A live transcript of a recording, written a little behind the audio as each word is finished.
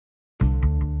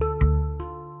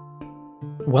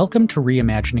Welcome to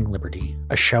Reimagining Liberty,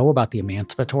 a show about the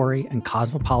emancipatory and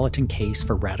cosmopolitan case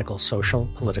for radical social,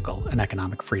 political, and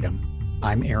economic freedom.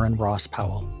 I'm Aaron Ross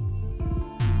Powell.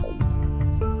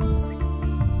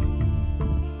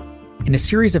 In a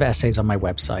series of essays on my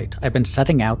website, I've been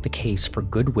setting out the case for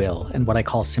goodwill and what I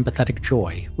call sympathetic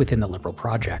joy within the liberal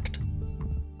project.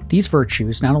 These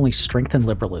virtues not only strengthen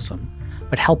liberalism,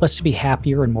 but help us to be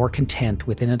happier and more content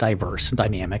within a diverse and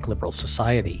dynamic liberal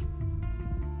society.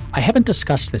 I haven't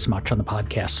discussed this much on the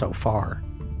podcast so far,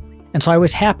 and so I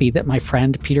was happy that my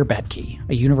friend Peter Boettke,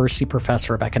 a university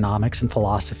professor of economics and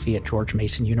philosophy at George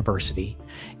Mason University,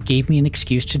 gave me an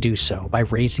excuse to do so by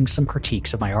raising some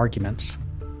critiques of my arguments.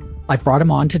 I've brought him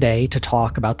on today to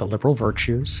talk about the liberal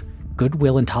virtues,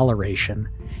 goodwill and toleration,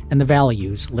 and the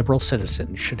values liberal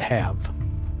citizens should have.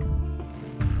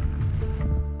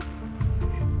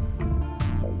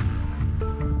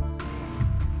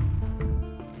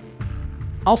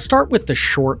 I'll start with the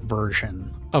short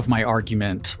version of my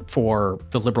argument for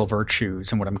the liberal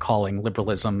virtues and what I'm calling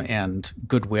liberalism and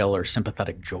goodwill or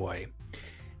sympathetic joy.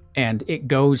 And it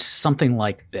goes something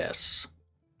like this.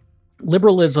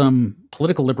 Liberalism,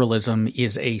 political liberalism,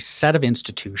 is a set of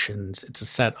institutions. It's a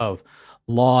set of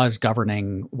laws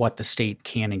governing what the state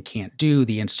can and can't do,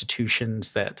 the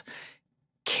institutions that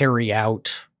carry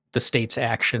out the state's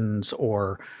actions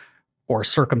or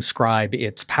circumscribe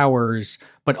its powers,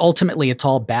 but ultimately it's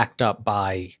all backed up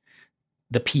by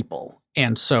the people.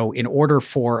 And so in order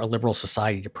for a liberal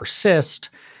society to persist,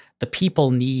 the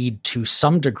people need to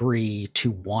some degree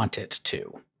to want it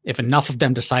to. If enough of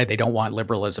them decide they don't want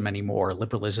liberalism anymore,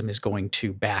 liberalism is going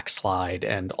to backslide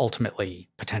and ultimately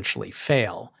potentially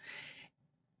fail.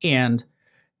 And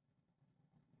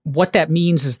what that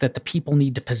means is that the people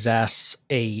need to possess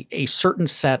a certain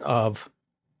set of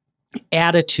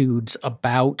attitudes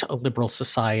about a liberal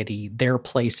society, their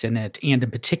place in it, and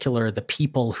in particular, the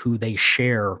people who they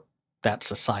share that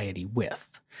society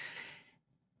with.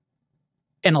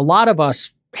 And a lot of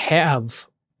us have,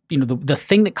 the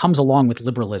thing that comes along with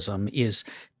liberalism is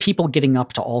people getting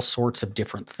up to all sorts of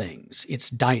different things.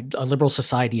 A liberal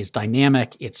society is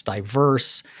dynamic, it's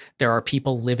diverse. There are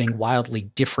people living wildly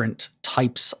different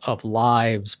types of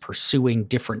lives, pursuing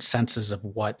different senses of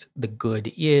what the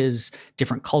good is,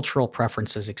 different cultural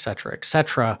preferences, et cetera, et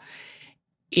cetera.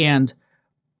 And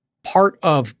part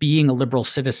of being a liberal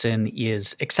citizen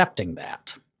is accepting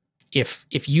that. If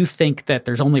you think that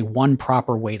there's only one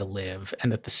proper way to live and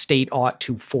that the state ought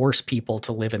to force people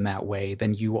to live in that way,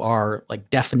 then you are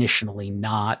definitionally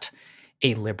not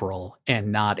a liberal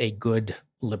and not a good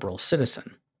liberal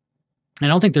citizen. I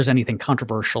don't think there's anything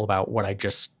controversial about what I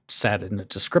just said in a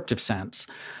descriptive sense,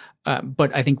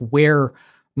 but I think where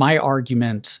my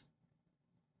argument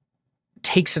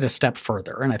takes it a step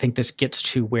further, and I think this gets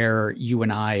to where you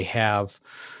and I have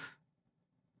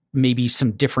maybe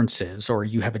some differences or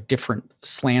you have a different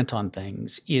slant on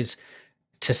things, is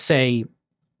to say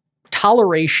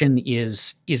toleration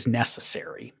is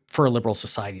necessary for a liberal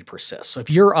society to persist. So if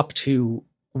you're up to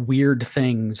weird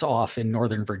things off in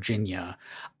Northern Virginia,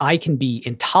 I can be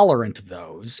intolerant of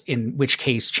those, in which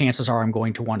case chances are I'm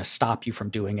going to want to stop you from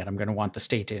doing it. I'm going to want the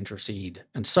state to intercede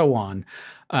and so on.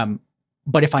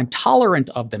 But if I'm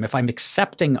tolerant of them, if I'm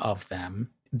accepting of them,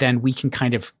 then we can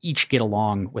kind of each get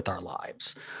along with our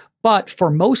lives. But for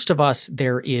most of us,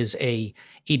 there is a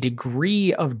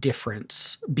degree of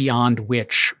difference beyond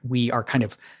which we are kind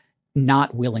of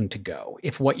not willing to go.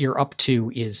 If what you're up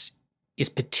to is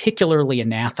particularly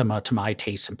anathema to my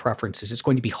tastes and preferences, it's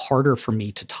going to be harder for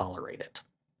me to tolerate it.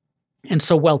 And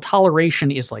so while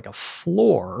toleration is like a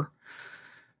floor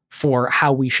for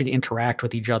how we should interact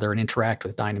with each other and interact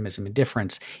with dynamism and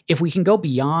difference, if we can go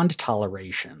beyond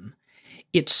toleration,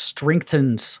 it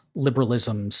strengthens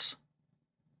liberalism's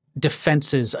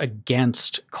defenses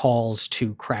against calls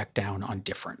to crack down on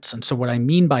difference. And so what I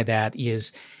mean by that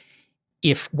is,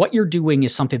 if what you're doing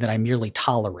is something that I merely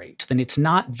tolerate, then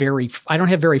I don't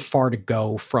have very far to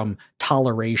go from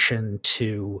toleration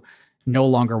to no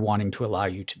longer wanting to allow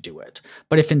you to do it.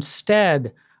 But if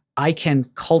instead I can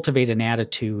cultivate an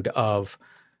attitude of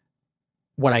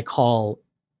what I call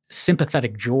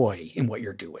sympathetic joy in what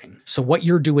you're doing. So what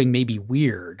you're doing may be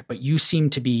weird, but you seem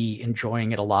to be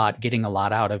enjoying it a lot, getting a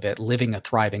lot out of it, living a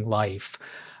thriving life.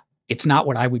 It's not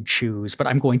what I would choose, but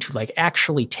I'm going to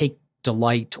actually take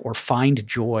delight or find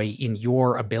joy in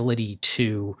your ability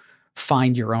to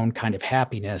find your own kind of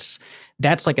happiness.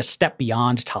 That's like a step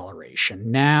beyond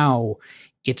toleration. Now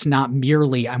it's not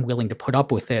merely I'm willing to put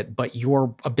up with it, but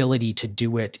your ability to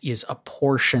do it is a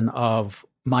portion of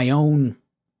my own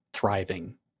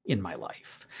thriving in my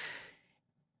life.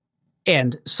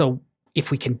 And so if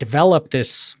we can develop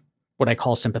this what I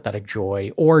call sympathetic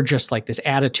joy, or just like this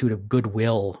attitude of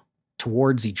goodwill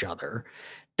towards each other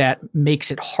that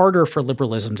makes it harder for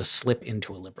liberalism to slip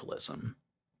into a liberalism.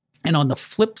 And on the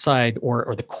flip side,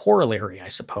 or the corollary, I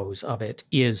suppose, of it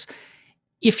is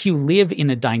if you live in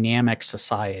a dynamic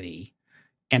society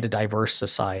and a diverse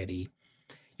society,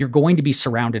 you're going to be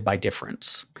surrounded by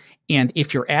difference. And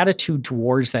if your attitude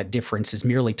towards that difference is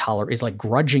merely is like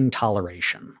grudging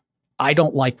toleration, I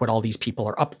don't like what all these people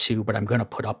are up to, but I'm going to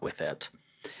put up with it,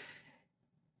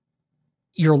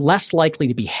 you're less likely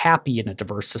to be happy in a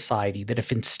diverse society than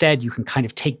if instead you can kind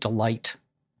of take delight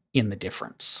in the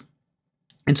difference.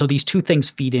 And so these two things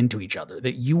feed into each other,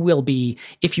 that you will be,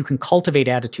 if you can cultivate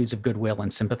attitudes of goodwill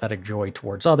and sympathetic joy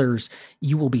towards others,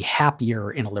 you will be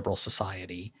happier in a liberal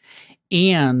society.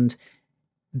 And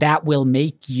that will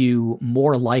make you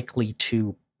more likely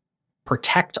to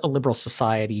protect a liberal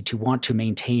society, to want to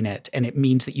maintain it. And it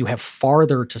means that you have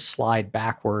farther to slide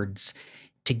backwards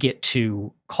to get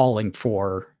to calling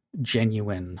for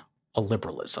genuine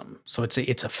liberalism. So it's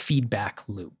a feedback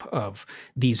loop of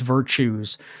these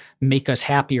virtues make us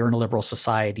happier in a liberal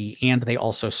society, and they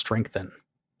also strengthen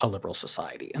a liberal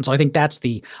society. And so I think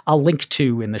I'll link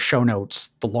to in the show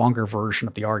notes the longer version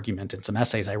of the argument and some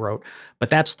essays I wrote, but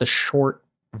that's the short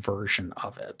version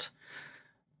of it.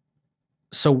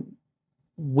 So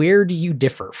where do you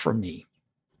differ from me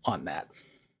on that?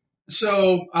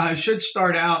 So I should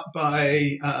start out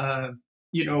by,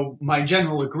 my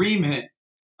general agreement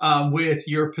with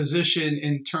your position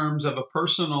in terms of a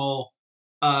personal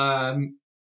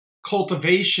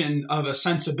cultivation of a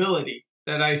sensibility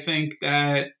that I think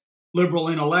that liberal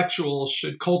intellectuals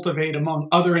should cultivate among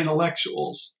other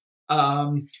intellectuals,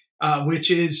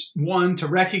 which is one, to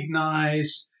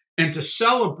recognize and to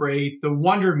celebrate the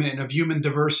wonderment of human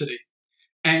diversity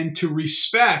and to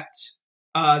respect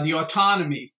the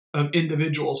autonomy of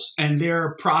individuals and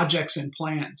their projects and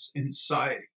plans in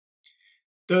society.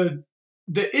 The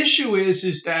issue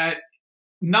is that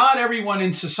not everyone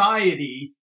in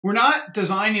society, we're not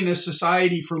designing a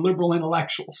society for liberal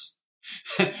intellectuals.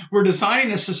 We're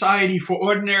designing a society for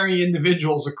ordinary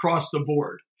individuals across the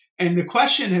board. And the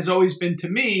question has always been to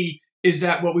me is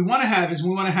that what we want to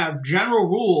have general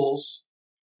rules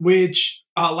which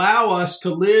allow us to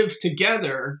live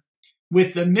together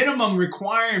with the minimum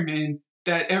requirement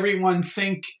that everyone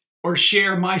think or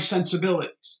share my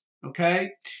sensibilities. Okay.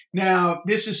 Now,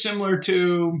 this is similar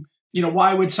to,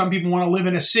 why would some people want to live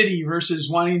in a city versus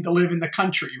wanting to live in the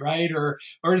country, right? Or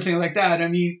anything like that. I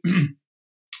mean,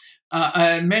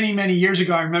 many, many years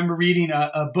ago, I remember reading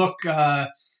a book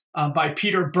by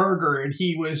Peter Berger, and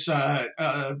he was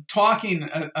talking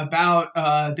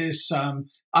about this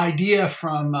idea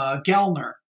from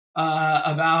Gellner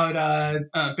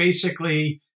about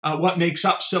basically what makes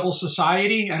up civil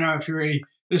society. I don't know if you're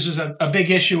this is a big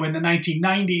issue in the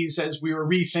 1990s as we were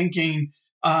rethinking,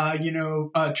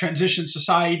 transition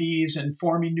societies and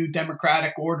forming new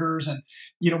democratic orders and,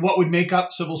 what would make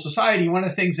up civil society. One of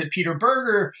the things that Peter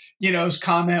Berger, his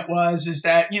comment is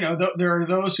that, there are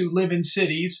those who live in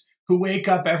cities who wake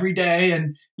up every day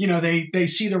and, they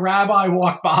see the rabbi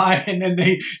walk by and then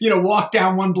they, walk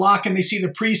down one block and they see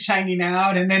the priest hanging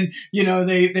out. And then,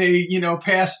 they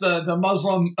pass the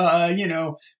Muslim,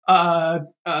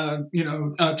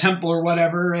 temple or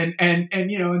whatever. And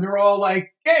they're all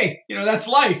like, hey, that's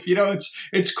life.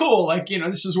 It's cool. Like,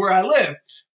 this is where I live.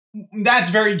 That's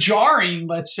very jarring,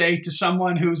 let's say, to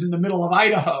someone who's in the middle of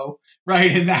Idaho,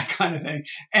 right? And that kind of thing.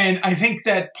 And I think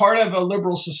that part of a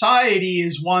liberal society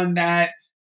is one that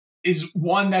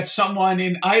someone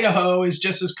in Idaho is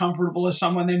just as comfortable as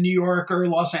someone in New York or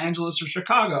Los Angeles or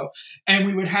Chicago. And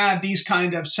we would have these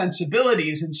kind of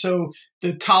sensibilities. And so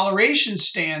the toleration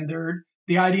standard,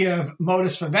 the idea of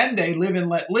modus vivendi, live and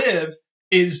let live,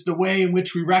 is the way in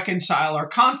which we reconcile our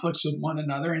conflicts with one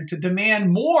another and to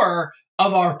demand more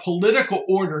of our political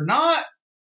order, not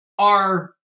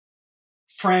our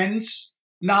friends,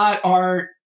 not our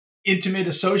intimate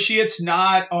associates,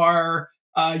 not our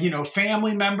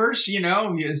family members. We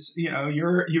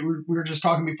were just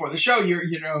talking before the show.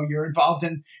 You're involved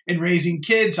in raising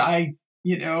kids. I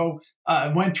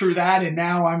went through that, and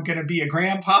now I'm going to be a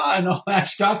grandpa and all that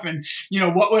stuff. And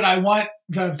what would I want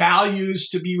the values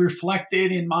to be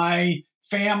reflected in my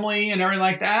family and everything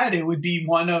like that? It would be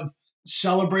one of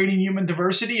celebrating human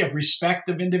diversity, of respect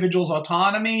of individuals'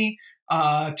 autonomy,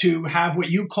 to have what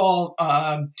you call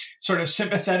sort of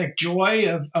sympathetic joy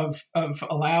of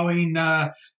allowing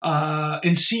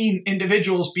and seeing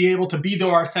individuals be able to be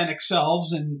their authentic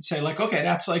selves and say like, okay,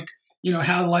 that's like,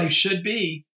 how life should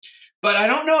be. But I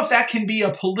don't know if that can be a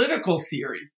political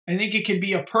theory. I think it can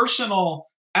be a personal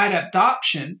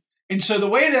adaptation And so the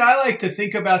way that I like to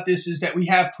think about this is that we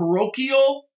have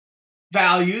parochial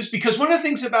values, because one of the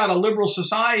things about a liberal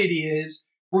society is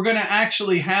we're going to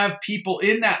actually have people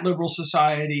in that liberal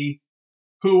society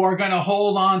who are going to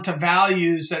hold on to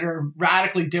values that are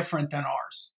radically different than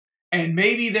ours. And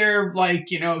maybe they're like,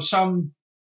 some,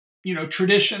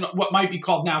 traditional, what might be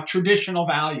called now traditional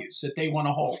values that they want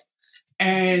to hold.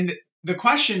 And the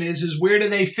question is where do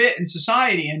they fit in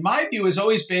society? And my view has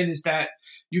always been is that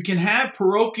you can have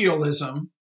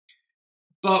parochialism,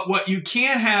 but what you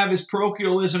can't have is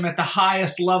parochialism at the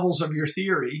highest levels of your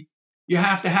theory. You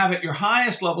have to have at your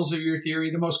highest levels of your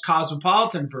theory the most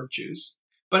cosmopolitan virtues.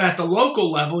 But at the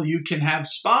local level, you can have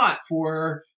spot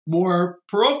for more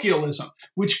parochialism,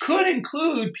 which could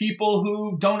include people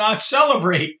who do not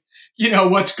celebrate,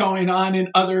 what's going on in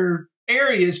other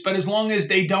areas, but as long as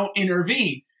they don't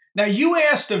intervene. Now, you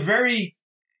asked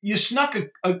you snuck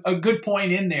a good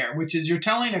point in there, which is you're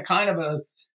telling a kind of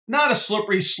not a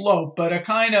slippery slope, but a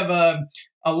kind of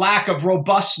a lack of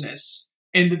robustness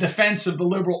in the defense of the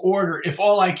liberal order if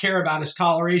all I care about is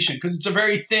toleration, because it's a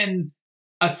very thin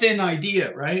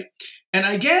idea, right? And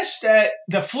I guess that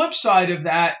the flip side of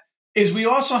that is we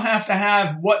also have to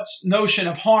have what's notion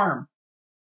of harm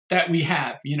that we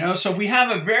have, So if we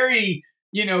have a very,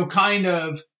 kind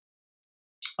of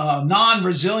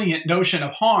non-resilient notion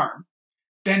of harm,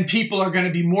 then people are going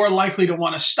to be more likely to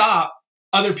want to stop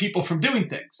other people from doing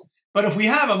things. But if we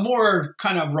have a more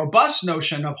kind of robust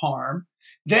notion of harm,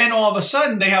 then all of a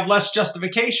sudden they have less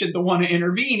justification to want to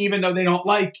intervene, even though they don't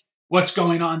like what's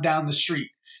going on down the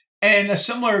street. And a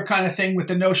similar kind of thing with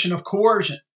the notion of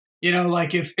coercion.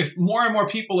 Like if more and more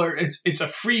people it's a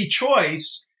free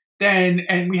choice, then,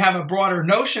 and we have a broader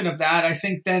notion of that, I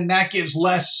think then that gives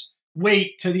less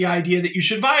weight to the idea that you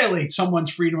should violate someone's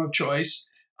freedom of choice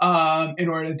in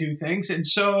order to do things. And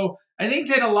so I think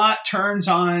that a lot turns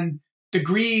on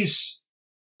degrees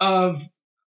of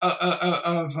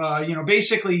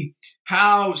basically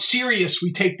how serious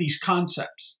we take these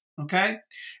concepts. Okay.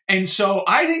 And so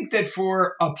I think that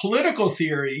for a political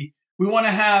theory, we want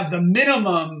to have the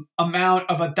minimum amount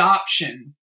of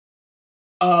adoption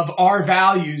of our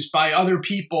values by other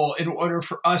people in order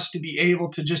for us to be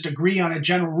able to just agree on a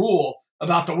general rule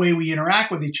about the way we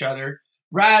interact with each other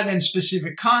rather than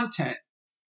specific content.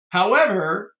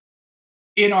 However,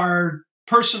 in our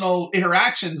personal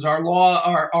interactions,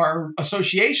 our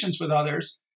associations with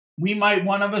others, we might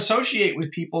want to associate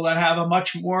with people that have a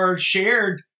much more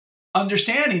shared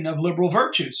understanding of liberal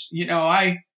virtues.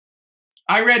 I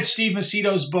read Steve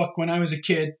Macito's book when I was a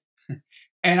kid,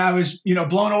 and I was,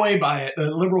 blown away by it,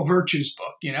 the Liberal Virtues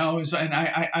book, and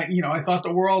I thought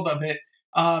the world of it,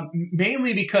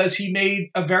 mainly because he made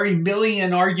a very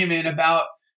Millian argument about,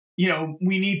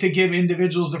 we need to give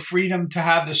individuals the freedom to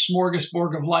have the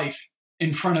smorgasbord of life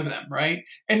in front of them, right?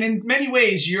 And in many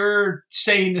ways, you're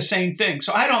saying the same thing.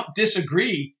 So I don't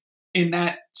disagree in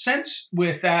that sense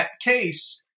with that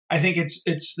case. I think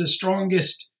it's the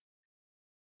strongest.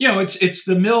 It's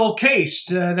the Mill case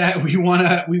that we want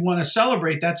to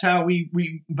celebrate. That's how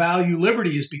we value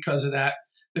liberty, is because of that.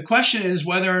 The question is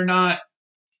whether or not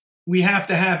we have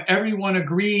to have everyone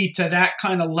agree to that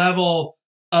kind of level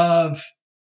of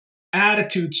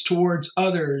attitudes towards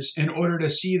others in order to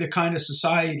see the kind of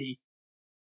society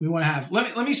we want to have.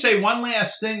 Let me say one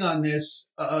last thing on this,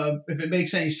 if it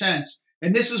makes any sense.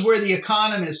 And this is where the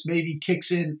economist maybe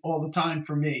kicks in all the time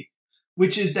for me,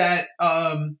 which is that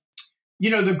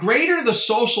the greater the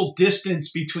social distance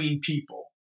between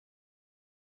people,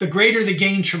 the greater the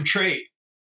gains from trade,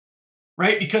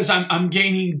 right? Because I'm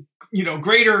gaining,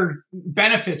 greater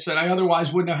benefits that I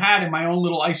otherwise wouldn't have had in my own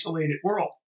little isolated world.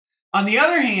 On the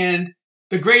other hand,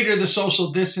 the greater the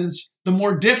social distance, the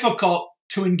more difficult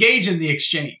to engage in the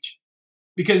exchange,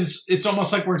 because it's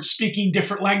almost like we're speaking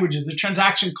different languages. The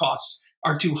transaction costs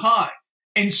are too high.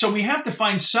 And so we have to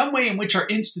find some way in which our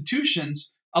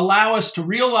institutions allow us to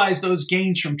realize those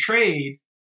gains from trade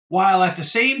while at the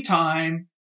same time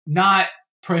not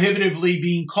prohibitively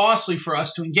being costly for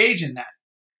us to engage in that.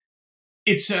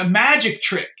 It's a magic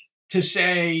trick to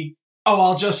say,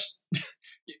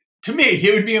 to me,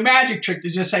 it would be a magic trick to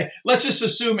just say, let's just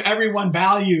assume everyone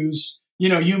values,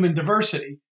 human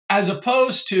diversity, as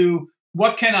opposed to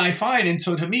what can I find? And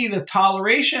so to me, the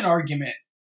toleration argument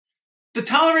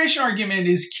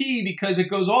is key because it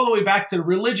goes all the way back to the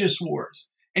religious wars.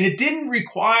 And it didn't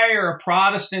require a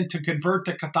Protestant to convert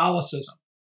to Catholicism,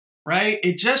 right?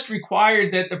 It just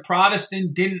required that the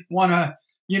Protestant didn't want to,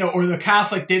 or the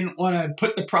Catholic didn't want to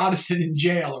put the Protestant in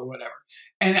jail or whatever.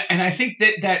 And I think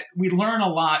that we learn a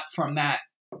lot from that.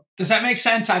 Does that make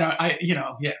sense?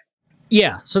 Yeah.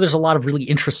 Yeah. So there's a lot of really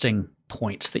interesting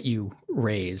points that you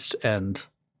raised. And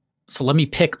So let me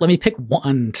pick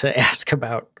one to ask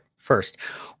about first,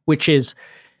 which is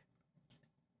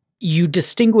you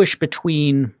distinguish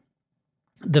between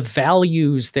the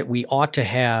values that we ought to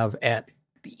have at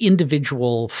the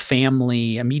individual,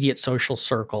 family, immediate social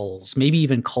circles, maybe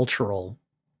even cultural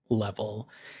level,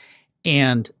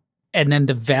 and then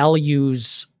the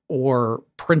values or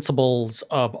principles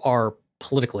of our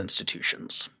political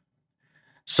institutions.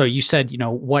 So you said,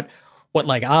 what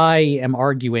like I am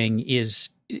arguing is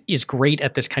great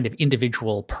at this kind of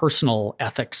individual personal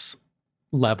ethics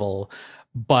level,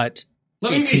 but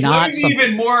it's Let not me be some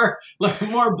even more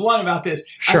blunt about this.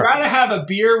 I'd sure. rather have a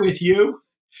beer with you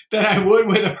than I would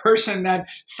with a person that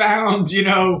found,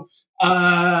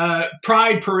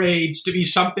 pride parades to be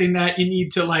something that you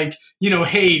need to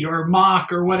hate or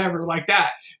mock or whatever like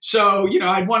that. So,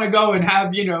 I'd want to go and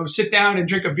have, sit down and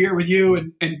drink a beer with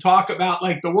you and talk about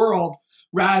like the world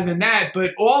rather than that.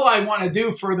 But all I want to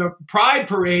do for the pride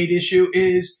parade issue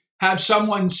is have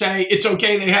someone say it's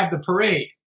okay they have the parade,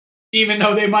 even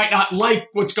though they might not like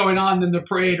what's going on in the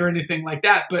parade or anything like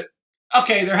that. But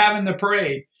okay, they're having the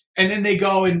parade. And then they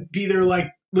go and be their like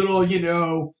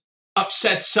little,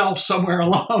 upset self somewhere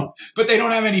alone, but they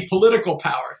don't have any political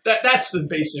power. That's the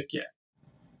basic, yeah.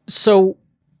 So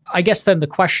I guess then the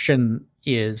question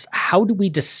is, how do we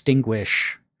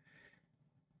distinguish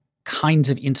kinds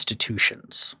of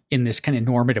institutions in this kind of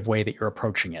normative way that you're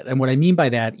approaching it? And what I mean by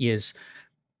that is,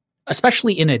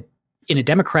 especially in a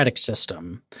democratic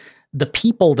system, the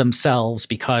people themselves,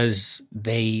 because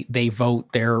they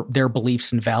vote their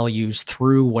beliefs and values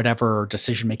through whatever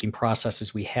decision-making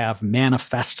processes we have,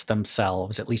 manifest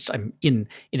themselves, at least in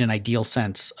an ideal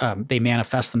sense, they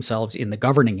manifest themselves in the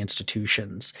governing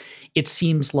institutions. It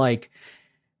seems like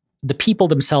the people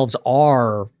themselves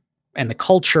are, and the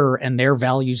culture and their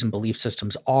values and belief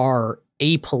systems are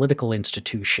a political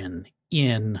institution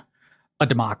in a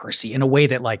democracy, in a way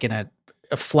that like in a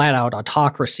flat out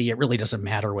autocracy, it really doesn't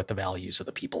matter what the values of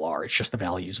the people are. It's just the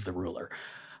values of the ruler.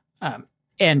 Um,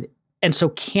 and so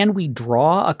can we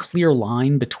draw a clear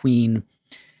line between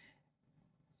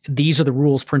these are the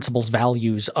rules, principles,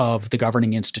 values of the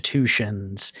governing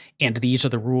institutions, and these are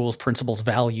the rules, principles,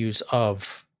 values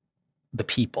of the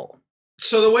people?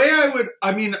 So the way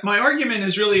my argument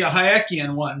is really a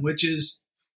Hayekian one, which is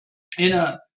in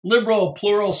a liberal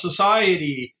plural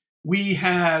society, we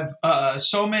have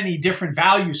so many different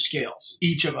value scales,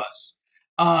 each of us.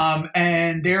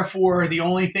 And therefore, the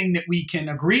only thing that we can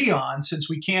agree on, since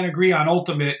we can't agree on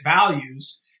ultimate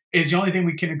values, is the only thing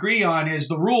we can agree on is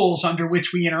the rules under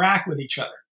which we interact with each other.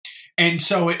 And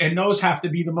those have to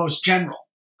be the most general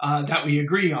that we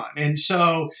agree on. And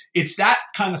so it's that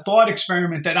kind of thought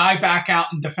experiment that I back out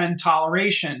and defend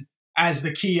toleration as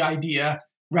the key idea,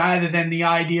 rather than the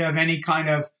idea of any kind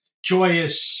of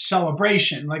joyous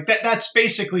celebration. Like that's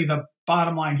basically the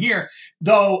bottom line here.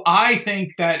 Though I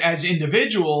think that as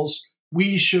individuals,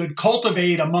 we should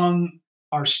cultivate among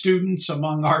our students,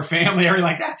 among our family, everything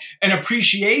like that, an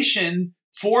appreciation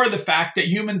for the fact that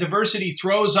human diversity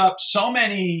throws up so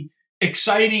many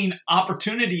exciting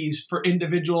opportunities for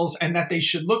individuals, and that they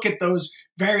should look at those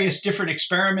various different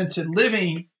experiments in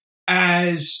living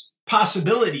as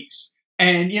possibilities.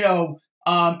 And,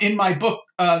 in my book,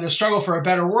 The Struggle for a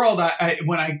Better World,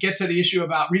 when I get to the issue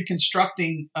about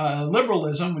reconstructing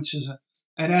liberalism, which is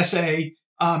an essay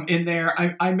in there,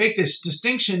 I make this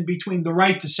distinction between the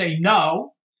right to say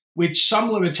no, which some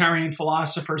libertarian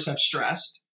philosophers have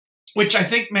stressed, which I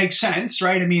think makes sense,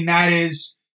 right? I mean, that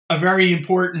is a very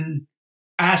important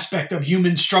aspect of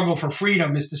human struggle for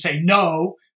freedom, is to say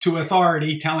no to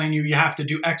authority telling you have to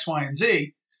do X, Y, and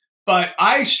Z. But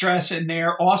I stress in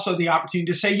there also the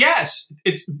opportunity to say yes.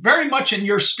 It's very much in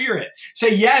your spirit.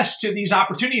 Say yes to these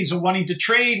opportunities of wanting to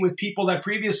trade with people that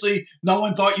previously no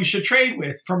one thought you should trade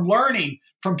with, from learning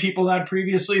from people that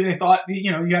previously they thought,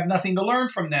 you have nothing to learn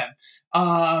from them.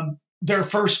 They're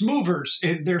first movers.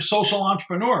 They're social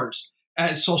entrepreneurs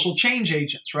as social change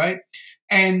agents, right?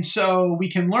 And so we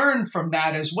can learn from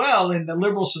that as well. And the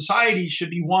liberal society should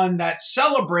be one that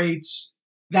celebrates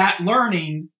that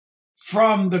learning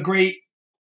from the great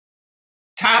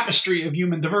tapestry of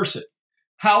human diversity.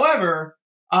 However,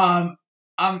 I'm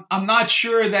not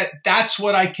sure that that's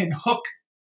what I can hook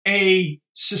a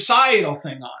societal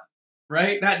thing on,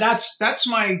 right? That's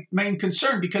my main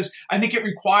concern, because I think it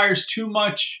requires too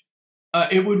much.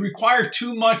 It would require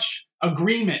too much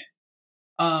agreement.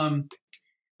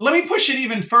 Let me push it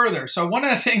even further. So one of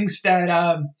the things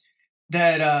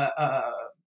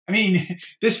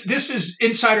this is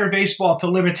insider baseball to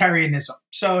libertarianism.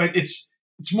 So it's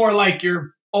more like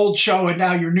your old show and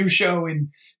now your new show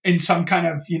in some kind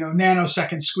of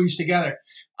nanosecond squeezed together.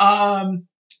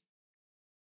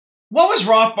 what was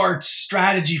Rothbard's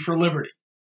strategy for liberty?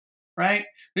 Right?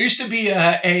 There used to be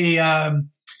a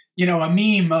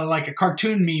meme, like a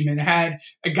cartoon meme, and it had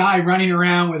a guy running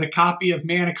around with a copy of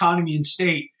Man, Economy, and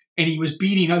State, and he was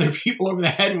beating other people over the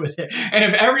head with it. And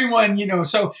if everyone,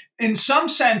 so in some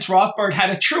sense, Rothbard had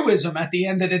a truism at the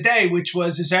end of the day, which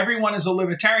was, if everyone is a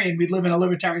libertarian, we'd live in a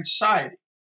libertarian society.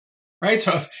 Right?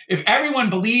 So if everyone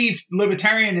believed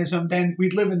libertarianism, then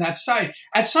we'd live in that society.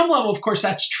 At some level, of course,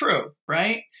 that's true,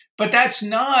 right? But that's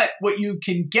not what you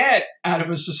can get out of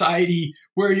a society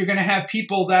where you're going to have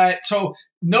people that, so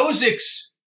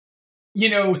Nozick's,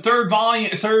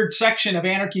 third section of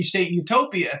Anarchy, State, and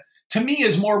Utopia, to me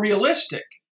is more realistic,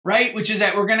 right? Which is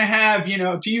that we're going to have,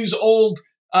 to use old,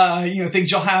 things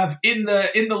you'll have in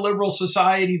the liberal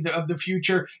society of the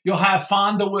future, you'll have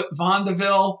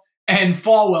Fondaville and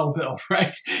Falwellville,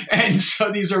 right? And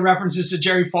so these are references to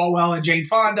Jerry Falwell and Jane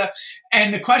Fonda.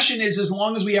 And the question is, as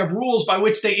long as we have rules by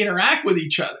which they interact with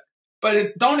each other,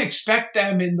 but don't expect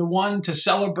them in the one to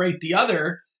celebrate the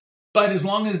other, but as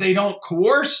long as they don't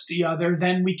coerce the other,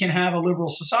 then we can have a liberal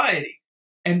society.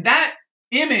 And that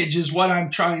image is what I'm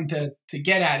trying to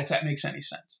get at, if that makes any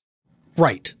sense.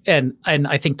 Right. And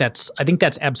I think that's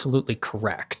absolutely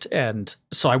correct. And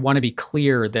so I want to be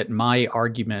clear that my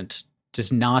argument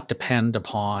does not depend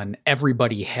upon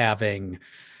everybody having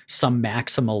some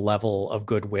maximal level of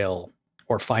goodwill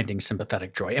or finding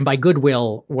sympathetic joy. And by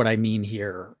goodwill, what I mean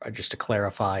here, just to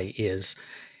clarify, is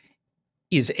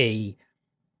a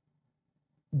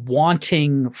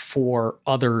wanting for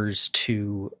others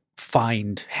to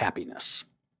find happiness,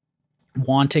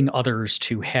 wanting others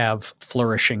to have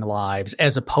flourishing lives,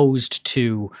 as opposed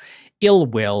to ill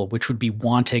will, which would be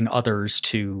wanting others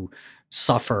to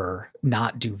suffer,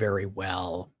 not do very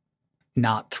well,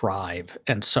 not thrive,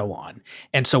 and so on.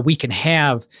 And so we can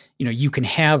have, you can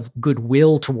have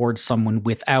goodwill towards someone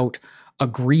without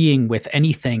agreeing with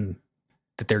anything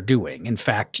that they're doing. In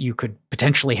fact, you could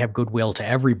potentially have goodwill to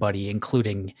everybody,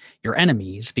 including your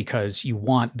enemies, because you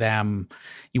want them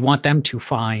to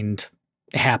find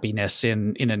happiness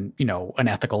in an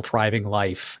ethical, thriving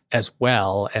life as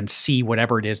well, and see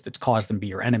whatever it is that's caused them to be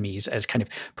your enemies as kind of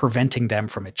preventing them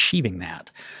from achieving that.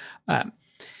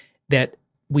 That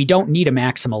we don't need a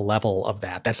maximal level of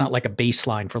that. That's not like a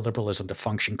baseline for liberalism to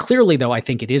function. Clearly, though, I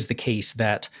think it is the case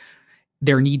that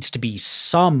there needs to be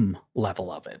some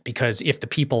level of it, because if the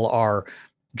people are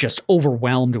just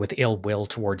overwhelmed with ill will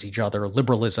towards each other,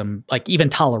 liberalism, like even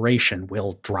toleration,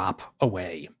 will drop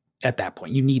away. At that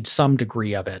point, you need some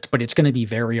degree of it, but it's going to be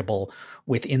variable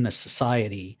within the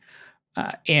society.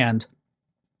 And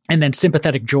then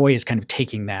sympathetic joy is kind of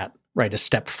taking that right a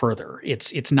step further.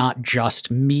 It's not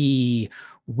just me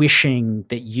wishing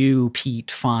that you, Pete,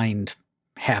 find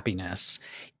happiness.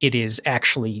 It is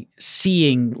actually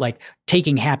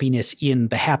taking happiness in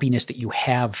the happiness that you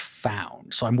have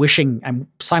found. So I'm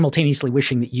simultaneously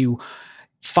wishing that you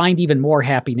find even more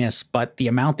happiness, but the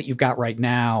amount that you've got right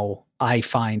now, I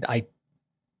find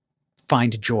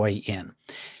joy in.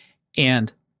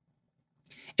 And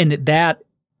that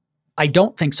I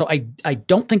don't think so. I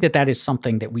don't think that is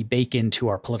something that we bake into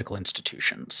our political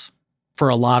institutions for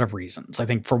a lot of reasons. I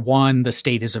think, for one, the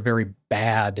state is a very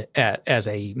bad as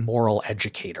a moral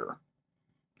educator.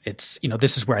 It's,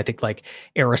 this is where I think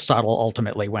Aristotle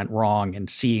ultimately went wrong in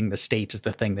seeing the state as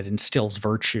the thing that instills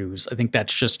virtues. I think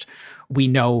that's just, we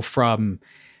know from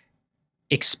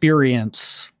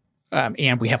experience,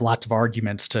 and we have lots of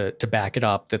arguments to back it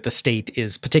up, that the state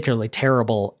is particularly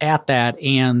terrible at that.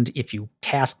 And if you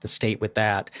task the state with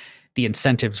that, the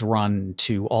incentives run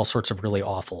to all sorts of really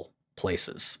awful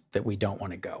places that we don't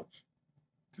want to go.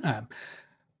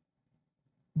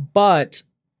 But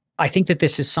I think that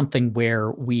this is something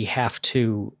where we have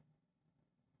to,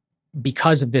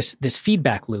 because of this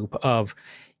feedback loop of,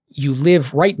 you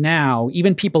live right now,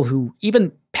 even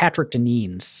Patrick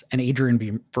Deneen's and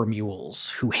Adrian Vermeule's,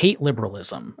 who hate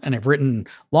liberalism and have written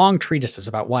long treatises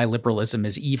about why liberalism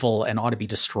is evil and ought to be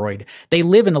destroyed, they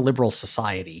live in a liberal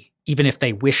society, even if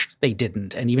they wish they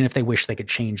didn't, and even if they wish they could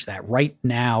change that. Right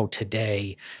now,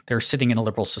 today, they're sitting in a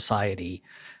liberal society.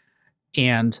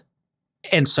 And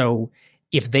so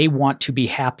if they want to be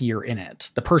happier in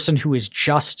it, the person who is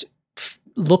just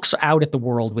looks out at the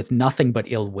world with nothing but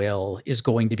ill will is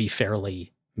going to be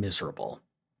fairly miserable.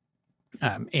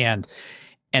 And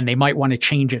they might want to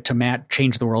change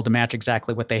the world to match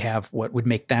exactly what they have, what would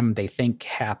make them, they think,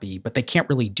 happy, but they can't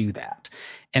really do that.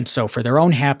 And so for their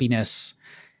own happiness,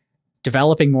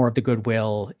 developing more of the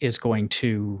goodwill is going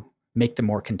to make them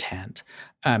more content.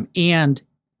 And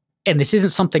this isn't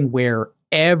something where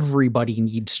everybody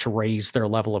needs to raise their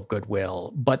level of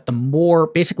goodwill, but the more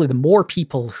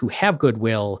people who have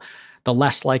goodwill, the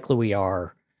less likely we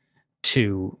are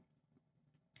to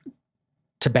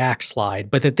backslide,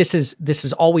 but that this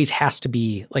is always has to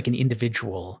be like an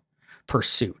individual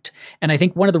pursuit. And I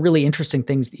think one of the really interesting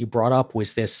things that you brought up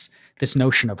was this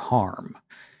notion of harm,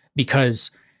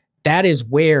 because that is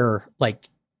where, like,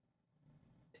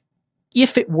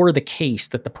 if it were the case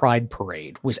that the Pride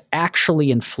Parade was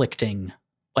actually inflicting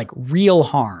like real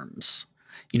harms,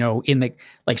 in the,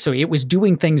 like, so it was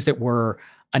doing things that were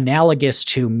analogous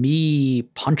to me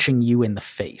punching you in the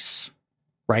face,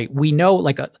 right? We know,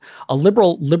 like, a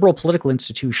liberal political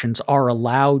institutions are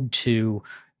allowed to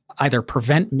either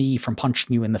prevent me from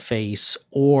punching you in the face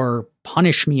or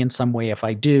punish me in some way if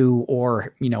I do,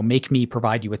 or, make me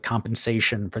provide you with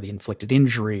compensation for the inflicted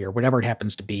injury or whatever it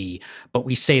happens to be. But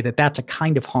we say that that's a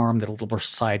kind of harm that a liberal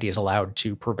society is allowed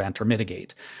to prevent or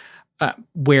mitigate.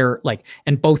 Where, like,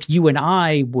 and both you and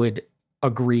I would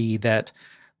agree that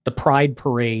the Pride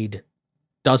Parade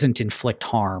doesn't inflict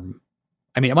harm.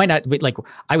 I mean, it might not, like,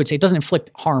 I would say it doesn't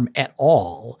inflict harm at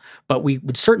all, but we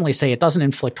would certainly say it doesn't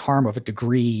inflict harm of a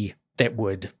degree that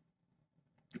would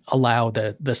allow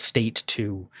the state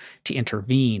to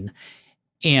intervene.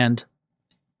 And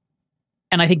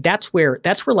I think that's where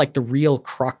like the real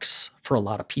crux for a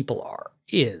lot of people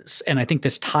is. And I think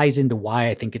this ties into why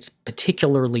I think it's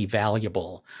particularly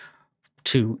valuable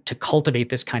to cultivate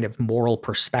this kind of moral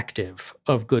perspective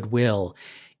of goodwill,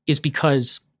 is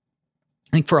because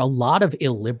I think for a lot of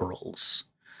illiberals,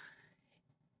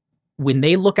 when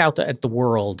they look out at the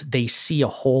world, they see a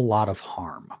whole lot of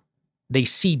harm. They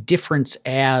see difference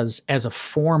as a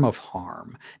form of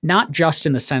harm, not just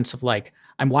in the sense of, like,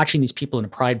 I'm watching these people in a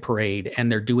pride parade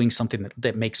and they're doing something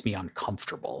that makes me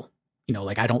uncomfortable.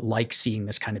 Like, I don't like seeing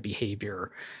this kind of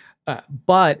behavior,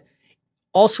 but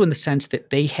also in the sense that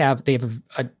they have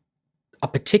a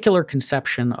particular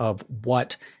conception of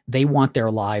what they want their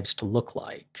lives to look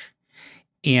like.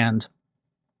 And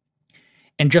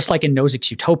just like in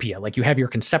Nozick's Utopia, like, you have your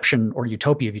conception or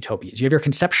utopia of utopias. You have your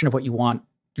conception of what you want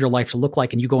your life to look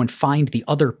like, and you go and find the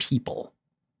other people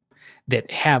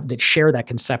that share that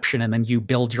conception, and then you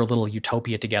build your little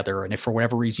utopia together. And if for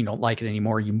whatever reason you don't like it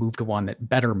anymore, you move to one that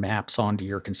better maps onto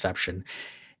your conception.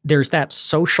 There's that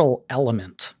social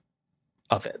element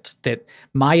of it, that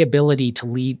my ability to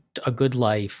lead a good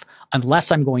life,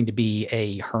 unless I'm going to be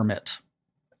a hermit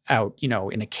out,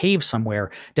 in a cave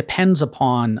somewhere, depends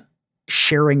upon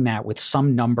sharing that with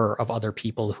some number of other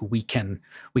people who we can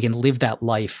live that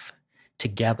life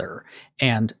together.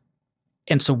 And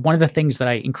so one of the things that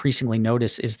I increasingly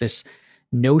notice is this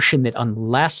notion that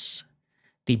unless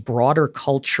the broader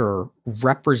culture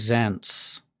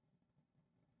represents,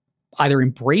 either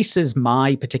embraces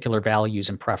my particular values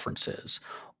and preferences,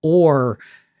 or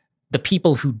the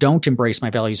people who don't embrace my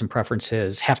values and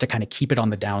preferences have to kind of keep it on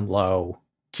the down low,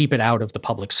 keep it out of the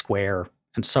public square,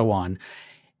 and so on,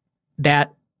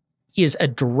 that is a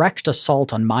direct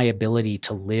assault on my ability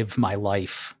to live my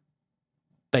life.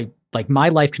 Like, my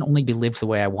life can only be lived the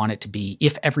way I want it to be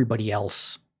if everybody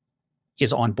else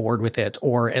is on board with it,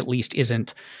 or at least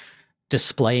isn't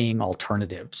displaying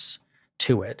alternatives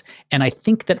to it. And I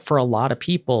think that for a lot of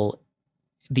people,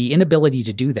 the inability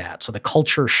to do that, so the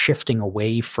culture shifting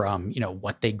away from,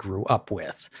 what they grew up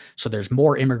with. So there's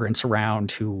more immigrants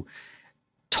around who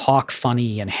talk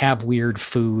funny and have weird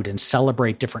food and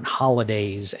celebrate different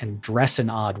holidays and dress in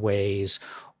odd ways,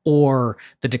 or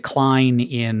the decline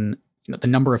in, the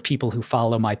number of people who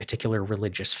follow my particular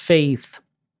religious faith,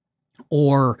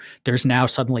 or there's now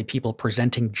suddenly people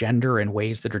presenting gender in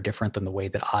ways that are different than the way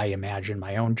that I imagine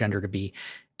my own gender to be.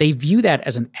 They view that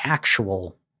as an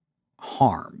actual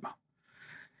harm.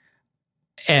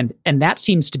 And that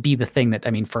seems to be the thing that,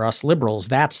 I mean, for us liberals,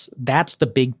 that's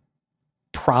the big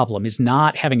problem, is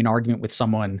not having an argument with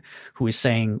someone who is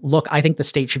saying, look, I think the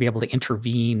state should be able to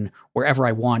intervene wherever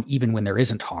I want, even when there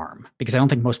isn't harm, because I don't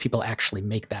think most people actually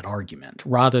make that argument.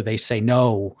 Rather, they say,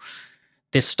 no,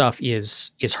 this stuff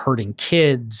is hurting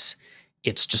kids,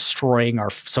 it's destroying our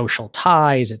social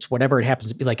ties, it's whatever it happens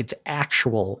to be, like, it's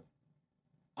actual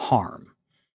harm.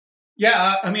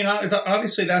 Yeah, I mean,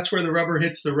 obviously that's where the rubber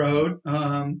hits the road.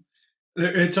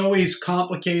 It's always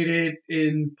complicated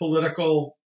in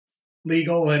political,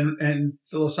 legal, and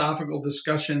philosophical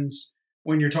discussions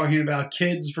when you're talking about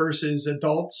kids versus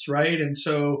adults, right? And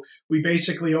so we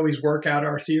basically always work out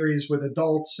our theories with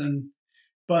adults,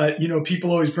 but people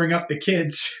always bring up the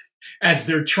kids as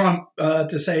their trump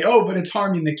to say, oh, but it's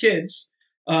harming the kids,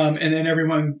 and then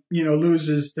everyone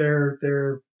loses their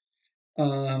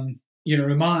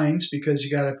minds, because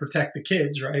you got to protect the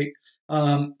kids, right?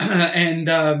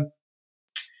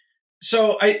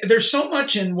 So there's so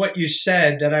much in what you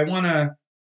said that I want to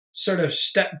sort of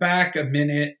step back a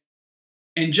minute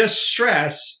and just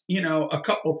stress, a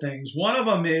couple things. One of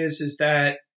them is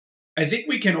that I think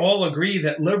we can all agree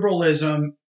that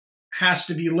liberalism has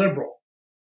to be liberal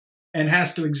and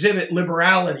has to exhibit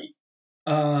liberality.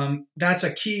 That's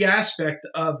a key aspect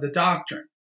of the doctrine.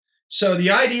 So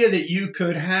the idea that you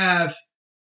could have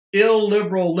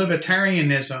illiberal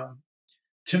libertarianism,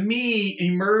 to me,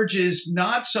 emerges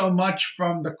not so much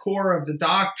from the core of the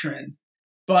doctrine,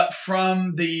 but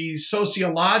from the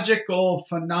sociological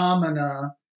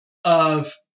phenomena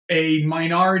of a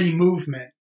minority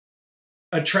movement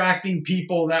attracting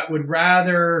people that would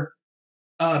rather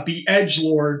be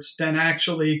edgelords than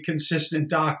actually consistent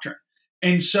doctrine.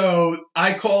 And so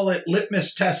I call it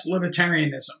litmus test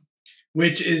libertarianism,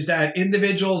 which is that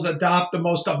individuals adopt the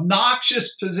most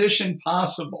obnoxious position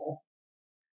possible,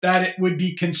 that it would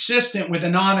be consistent with a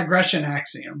non-aggression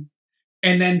axiom,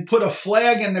 and then put a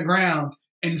flag in the ground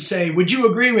and say, would you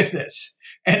agree with this?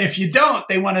 And if you don't,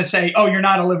 they want to say, oh, you're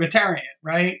not a libertarian,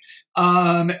 right?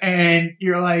 And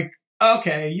you're like,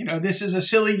 okay, this is a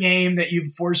silly game that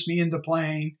you've forced me into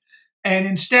playing. And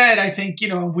instead, I think,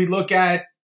 we look at,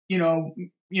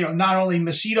 not only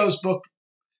Macito's book,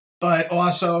 but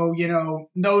also,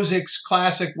 Nozick's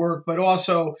classic work, but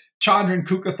also Chandran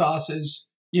Kukathas's,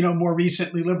 more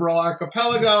recently Liberal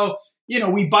Archipelago.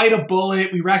 We bite a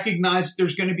bullet. We recognize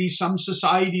there's going to be some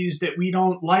societies that we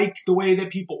don't like the way that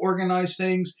people organize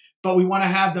things, but we want to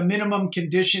have the minimum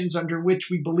conditions under which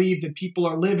we believe that people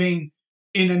are living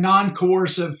in a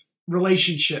non-coercive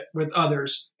relationship with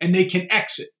others, and they can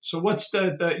exit. So what's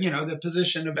the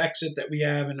position of exit that we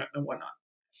have and whatnot?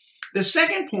 The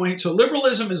second point, so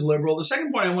liberalism is liberal. The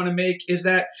second point I want to make is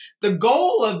that the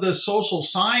goal of the social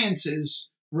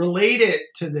sciences related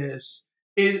to this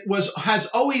has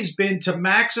always been to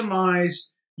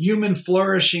maximize human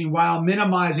flourishing while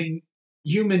minimizing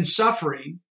human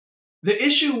suffering. The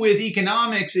issue with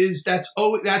economics is that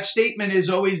statement is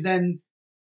always then,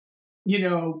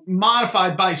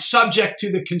 modified by subject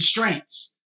to the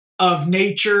constraints of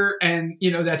nature, and,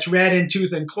 that's red in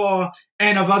tooth and claw,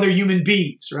 and of other human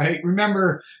beings, right?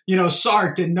 Remember,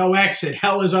 Sartre and No Exit,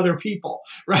 hell is other people,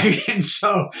 right? And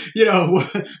so,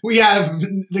 we have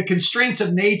the constraints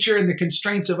of nature and the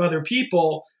constraints of other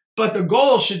people, but the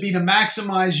goal should be to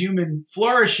maximize human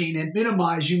flourishing and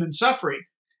minimize human suffering.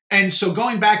 And so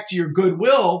going back to your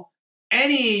goodwill,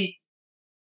 any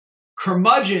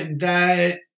curmudgeon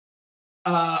that,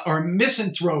 or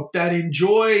misanthrope that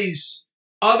enjoys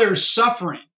others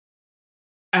suffering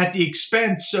at the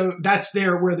expense, so that's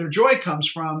where their joy comes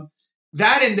from,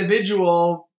 that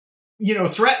individual,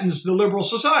 threatens the liberal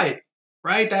society,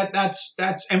 right? That's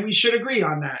and we should agree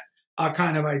on that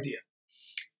kind of idea.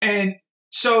 And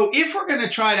so if we're going to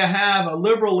try to have a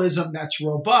liberalism that's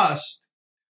robust,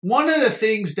 one of the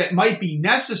things that might be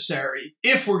necessary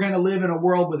if we're going to live in a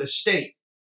world with a state,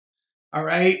 all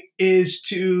right, is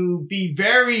to be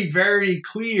very, very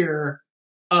clear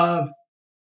of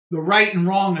the right and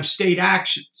wrong of state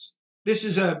actions. This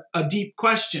is a deep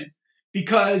question,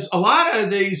 because a lot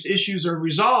of these issues are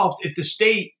resolved if the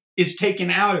state is taken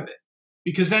out of it,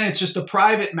 because then it's just a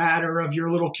private matter of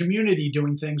your little community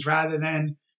doing things rather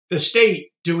than the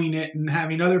state doing it and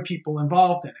having other people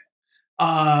involved in it.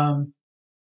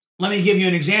 Let me give you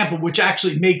an example which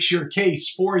actually makes your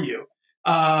case for you.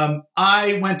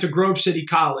 I went to Grove City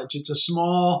College. It's a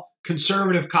small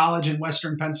conservative college in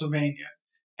Western Pennsylvania.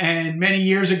 And many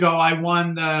years ago, I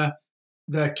won the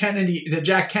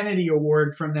Jack Kennedy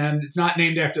Award from them. It's not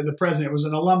named after the president. It was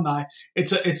an alumni.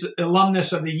 It's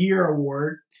Alumnus of the Year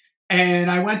Award.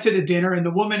 And I went to the dinner, and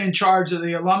the woman in charge of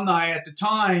the alumni at the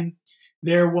time,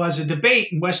 there was a debate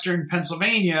in Western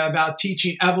Pennsylvania about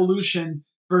teaching evolution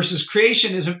versus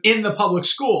creationism in the public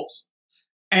schools.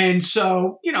 And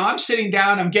so, I'm sitting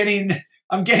down, I'm getting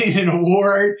an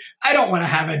award. I don't want to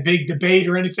have a big debate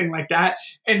or anything like that.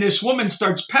 And this woman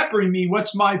starts peppering me.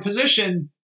 What's my position,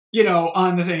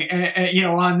 on the thing,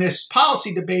 on this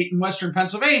policy debate in Western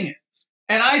Pennsylvania?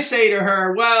 And I say to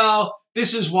her, well,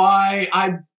 this is why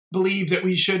I believe that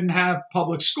we shouldn't have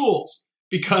public schools,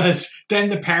 because then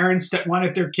the parents that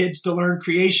wanted their kids to learn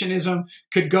creationism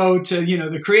could go to,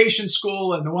 the creation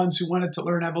school, and the ones who wanted to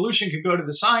learn evolution could go to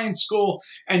the science school,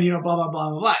 and, blah, blah, blah,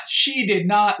 blah, blah. She did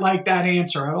not like that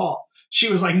answer at all.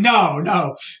 She was like,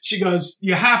 no. She goes,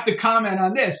 you have to comment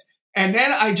on this. And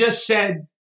then I just said,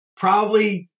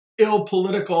 probably ill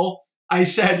political, I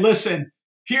said, listen,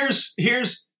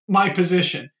 here's my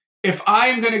position. If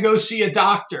I'm going to go see a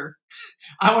doctor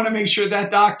I want to make sure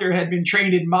that doctor had been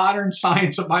trained in modern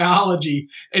science of biology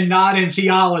and not in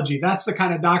theology. That's the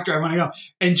kind of doctor I want to go.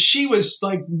 And she was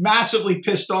like massively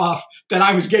pissed off that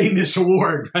I was getting this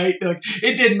award, right? Like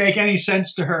it didn't make any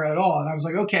sense to her at all. And I was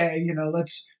like, okay,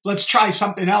 let's try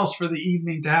something else for the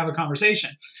evening to have a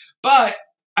conversation. But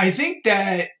I think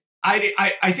that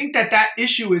I think that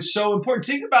issue is so important.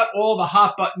 Think about all the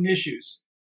hot button issues,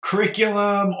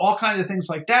 curriculum, all kinds of things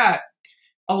like that.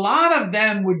 A lot of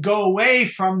them would go away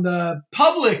from the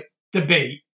public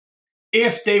debate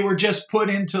if they were just put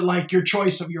into like your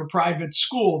choice of your private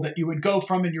school that you would go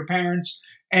from and your parents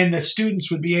and the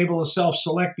students would be able to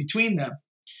self-select between them.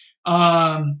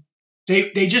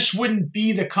 They just wouldn't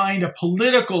be the kind of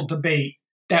political debate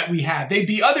that we have. They'd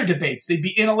be other debates. They'd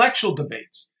be intellectual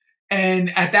debates.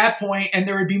 And at that point, and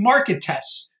there would be market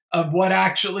tests of what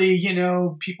actually,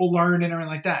 people learn and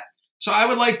everything like that. So I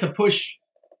would like to push,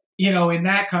 in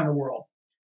that kind of world.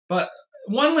 But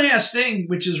one last thing,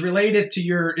 which is related to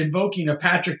your invoking of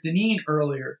Patrick Deneen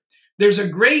earlier, there's a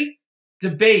great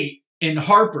debate in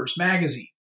Harper's Magazine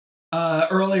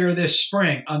earlier this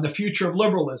spring on the future of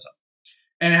liberalism.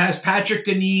 And it has Patrick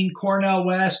Deneen, Cornel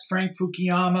West, Frank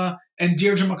Fukuyama, and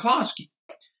Deirdre McCloskey.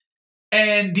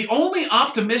 And the only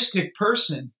optimistic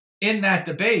person in that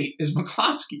debate is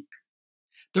McCloskey.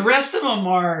 The rest of them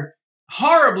are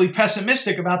horribly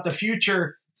pessimistic about the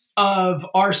future of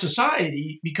our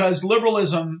society because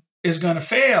liberalism is going to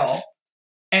fail.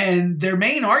 And their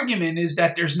main argument is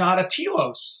that there's not a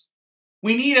telos.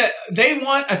 They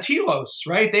want a telos,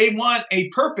 right? They want a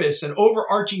purpose, an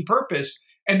overarching purpose,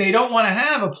 and they don't want to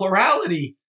have a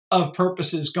plurality of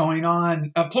purposes going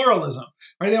on, a pluralism,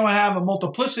 right? They want to have a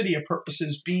multiplicity of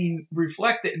purposes being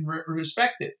reflected and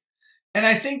respected. And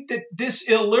I think that this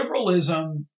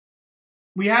illiberalism,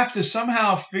 we have to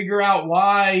somehow figure out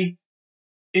why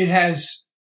it has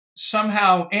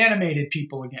somehow animated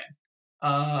people again,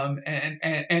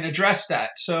 and address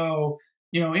that. So,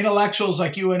 intellectuals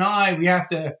like you and I, we have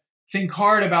to think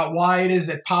hard about why it is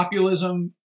that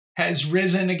populism has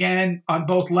risen again on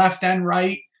both left and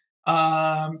right,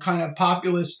 kind of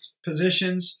populist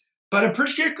positions. But a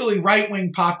particularly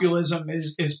right-wing populism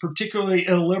is particularly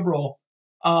illiberal.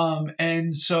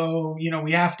 And so,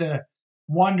 we have to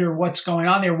wonder what's going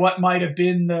on there. What might have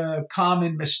been the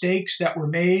common mistakes that were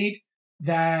made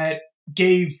that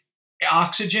gave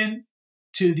oxygen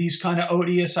to these kind of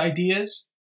odious ideas,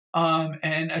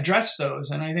 and address those.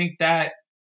 And I think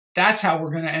that's how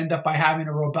we're going to end up by having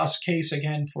a robust case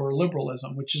again for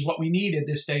liberalism, which is what we need at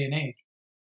this day and age.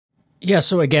 Yeah.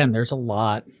 So again, there's a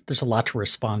lot to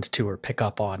respond to or pick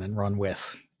up on and run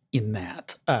with in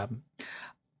that.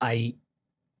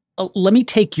 Let me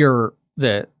take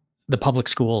the public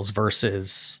schools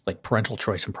versus like parental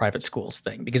choice and private schools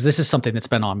thing, because this is something that's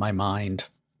been on my mind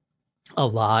a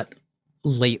lot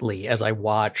lately as I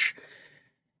watch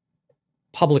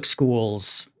public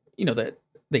schools,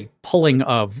 the pulling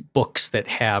of books that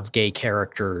have gay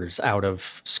characters out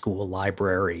of school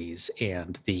libraries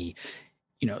and the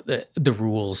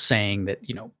rules saying that,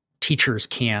 teachers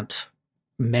can't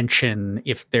mention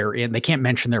they can't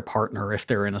mention their partner if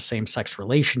they're in a same-sex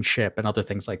relationship and other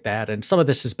things like that. And some of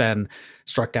this has been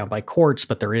struck down by courts,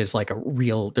 but there is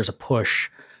there's a push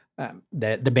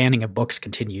that the banning of books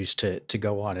continues to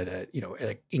go on at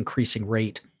an increasing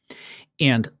rate.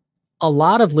 And a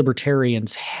lot of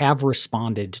libertarians have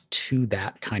responded to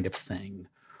that kind of thing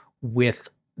with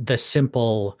the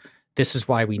simple, this is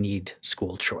why we need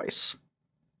school choice.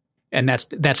 And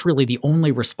that's really the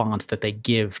only response that they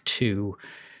give to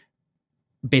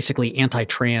basically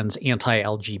anti-trans,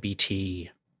 anti-LGBT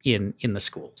in the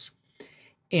schools.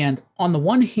 And on the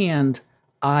one hand,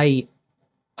 I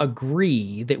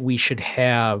agree that we should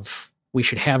have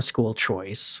school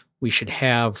choice. We should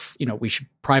have,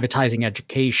 privatizing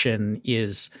education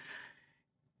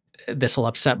this will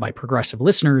upset my progressive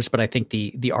listeners, but I think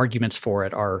the arguments for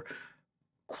it are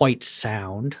quite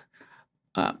sound.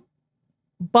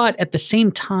 But at the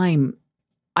same time,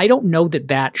 I don't know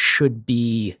that should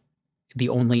be the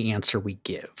only answer we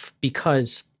give,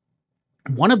 because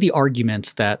one of the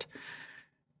arguments that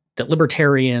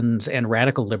libertarians and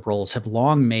radical liberals have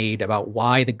long made about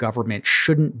why the government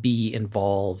shouldn't be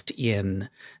involved in,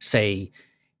 say,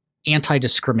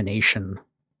 anti-discrimination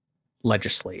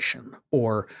legislation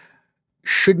or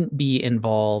shouldn't be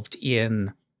involved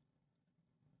in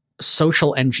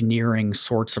social engineering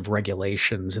sorts of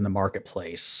regulations in the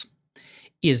marketplace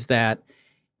is that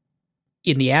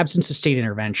in the absence of state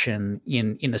intervention,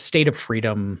 in a state of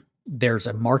freedom, there's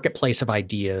a marketplace of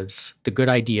ideas. The good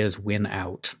ideas win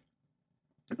out.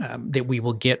 That we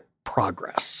will get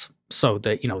progress. So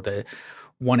the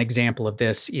one example of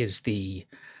this is the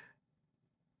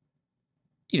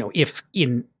if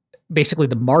in basically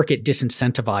the market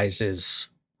disincentivizes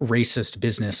racist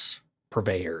business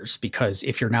purveyors, because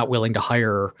if you're not willing to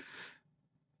hire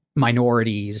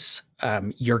minorities,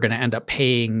 you're going to end up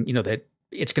paying, that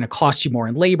it's going to cost you more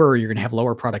in labor. You're going to have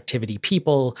lower productivity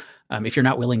people. If you're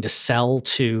not willing to sell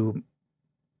to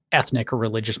ethnic or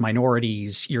religious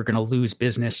minorities, you're going to lose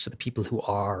business to the people who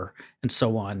are, and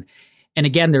so on. And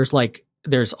again, there's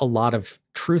a lot of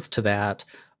truth to that.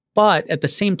 But at the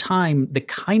same time, the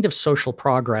kind of social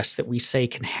progress that we say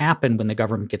can happen when the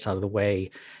government gets out of the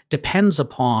way depends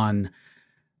upon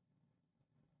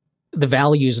the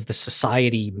values of the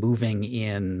society moving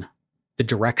in the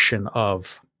direction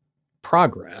of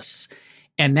progress.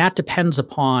 And that depends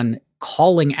upon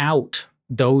calling out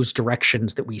those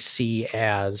directions that we see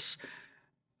as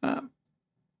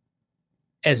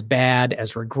bad,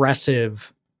 as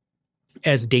regressive,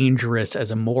 as dangerous,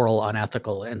 as immoral,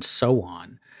 unethical, and so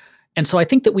on. And so I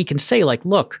think that we can say, like,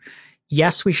 look,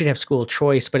 yes, we should have school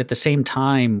choice, but at the same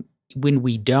time, when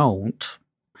we don't,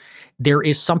 there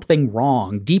is something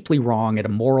wrong, deeply wrong at a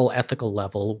moral, ethical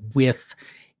level with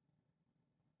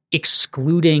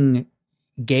excluding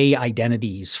gay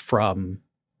identities from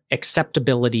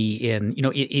acceptability in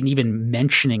even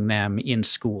mentioning them in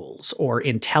schools, or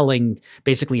in telling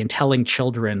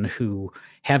children who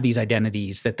have these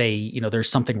identities that they, there's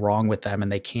something wrong with them and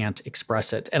they can't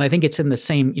express it. And I think it's in the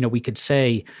same, we could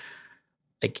say,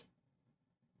 like,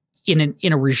 in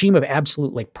a regime of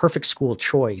absolute, like, perfect school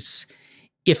choice,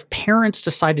 if parents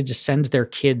decided to send their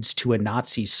kids to a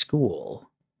Nazi school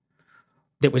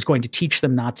that was going to teach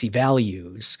them Nazi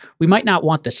values, we might not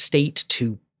want the state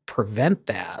to prevent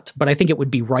that, but I think it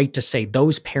would be right to say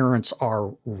those parents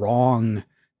are wrong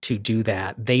to do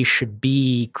that. They should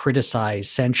be criticized,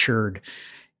 censured,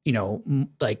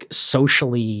 like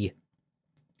socially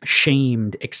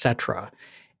shamed, etc.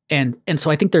 And so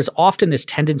I think there's often this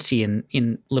tendency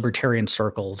in libertarian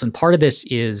circles, and part of this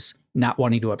is not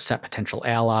wanting to upset potential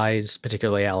allies,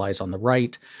 particularly allies on the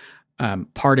right.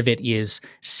 Part of it is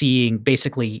seeing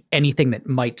basically anything that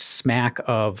might smack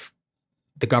of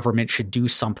the government should do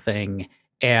something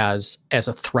as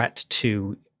a threat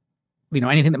to,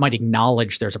 anything that might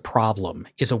acknowledge there's a problem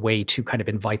is a way to kind of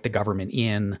invite the government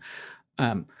in.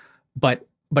 But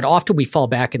often we fall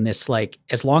back in this, like,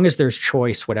 as long as there's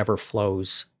choice, whatever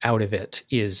flows out of it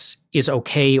is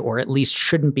okay, or at least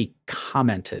shouldn't be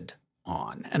commented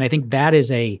on. And I think that's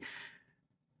a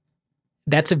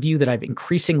view that I've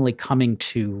increasingly coming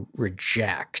to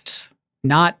reject.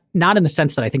 Not in the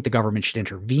sense that I think the government should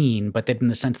intervene, but that in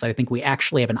the sense that I think we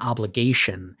actually have an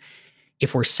obligation.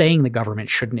 If we're saying the government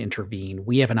shouldn't intervene,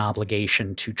 we have an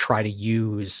obligation to try to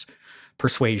use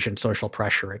persuasion, social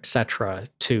pressure, etc.,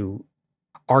 to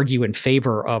argue in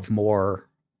favor of more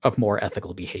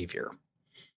ethical behavior.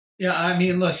 Yeah, I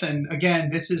mean, listen, again,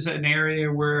 this is an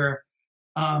area where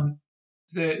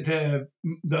the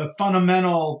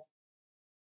fundamental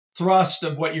thrust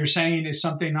of what you're saying is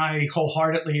something I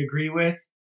wholeheartedly agree with.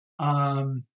 I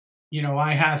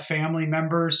have family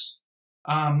members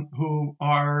who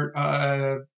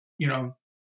are,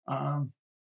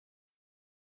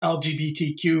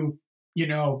 LGBTQ,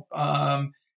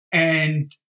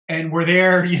 and were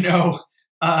there,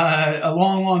 a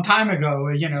long, long time ago,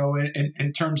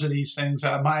 in terms of these things.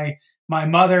 My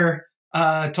mother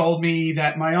told me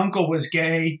that my uncle was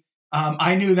gay.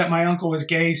 I knew that my uncle was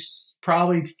gay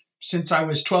probably since I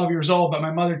was 12 years old, but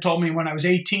my mother told me when I was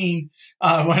 18,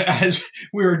 as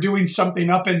we were doing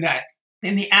something up in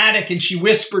the attic, and she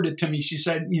whispered it to me. She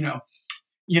said,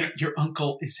 your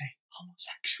uncle is a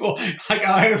homosexual.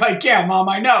 Like, yeah, Mom,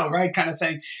 I know, right, kind of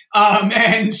thing.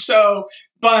 And so,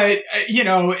 but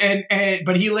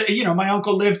but he, my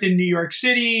uncle lived in New York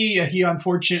City. He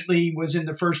unfortunately was in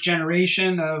the first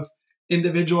generation of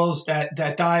individuals that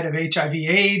died of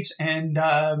HIV/AIDS, and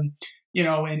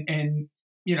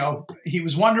he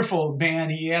was wonderful,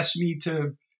 man. He asked me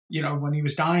to, when he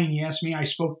was dying, he asked me.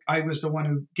 I was the one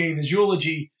who gave his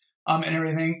eulogy, and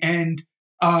everything. And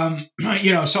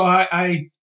so I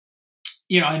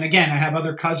and again, I have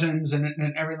other cousins and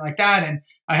everything like that. And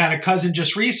I had a cousin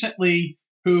just recently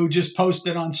who just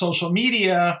posted on social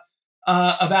media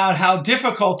about how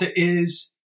difficult it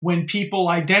is when people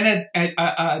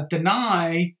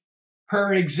deny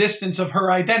her existence of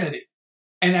her identity.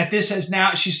 And that this has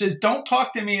now, she says, don't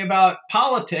talk to me about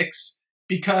politics,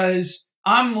 because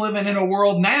I'm living in a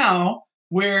world now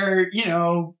where,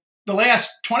 the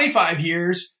last 25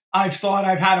 years, I've thought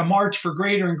I've had a march for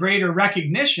greater and greater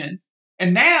recognition.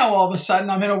 And now all of a sudden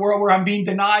I'm in a world where I'm being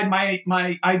denied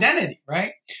my identity,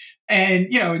 right? And,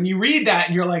 and you read that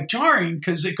and you're like jarring,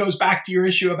 because it goes back to your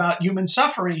issue about human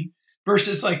suffering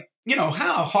versus like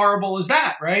how horrible is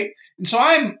that, right? And so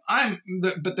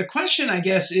but the question, I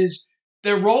guess, is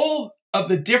the role of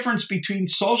the difference between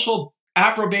social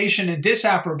approbation and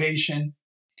disapprobation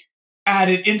at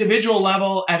an individual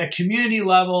level, at a community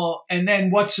level, and then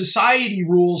what society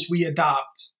rules we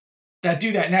adopt that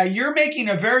do that. Now, you're making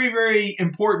a very, very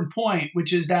important point,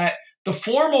 which is that the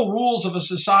formal rules of a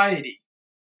society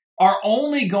are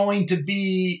only going to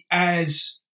be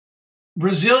as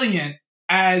resilient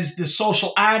as the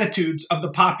social attitudes of the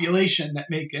population that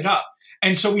make it up.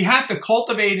 And so we have to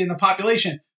cultivate in the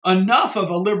population enough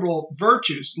of a liberal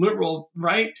virtues,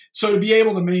 right? So to be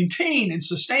able to maintain and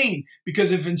sustain,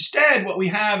 because if instead what we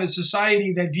have is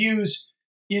society that views,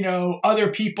 other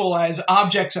people as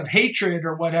objects of hatred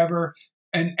or whatever,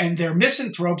 and they're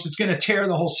misanthropes, it's going to tear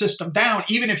the whole system down.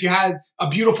 Even if you had a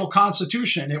beautiful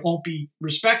constitution, it won't be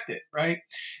respected, right?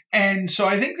 And so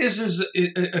I think this is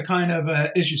a kind of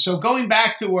a issue. So going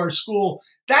back to our school,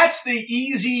 that's the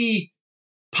easy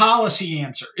policy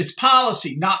answer. It's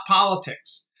policy, not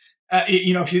politics.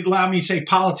 If you allow me to say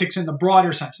politics in the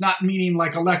broader sense, not meaning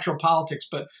like electoral politics,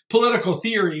 but political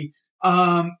theory.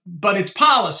 But it's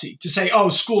policy to say,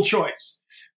 school choice.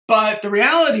 But the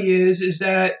reality is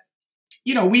that,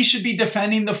 we should be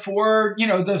defending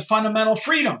the fundamental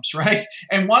freedoms, right?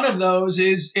 And one of those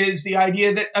is the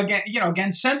idea that,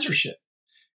 against censorship,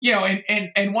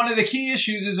 and one of the key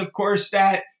issues is, of course,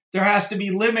 that there has to be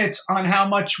limits on how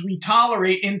much we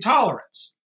tolerate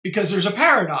intolerance, because there's a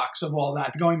paradox of all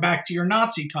that, going back to your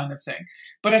Nazi kind of thing.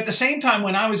 But at the same time,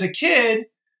 when I was a kid,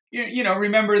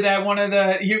 remember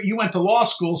that you went to law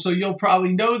school, so you'll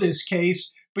probably know this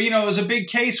case. But, it was a big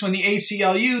case when the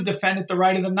ACLU defended the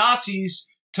right of the Nazis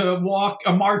to walk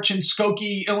a march in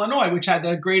Skokie, Illinois, which had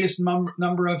the greatest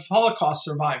number of Holocaust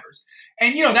survivors.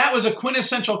 And, that was a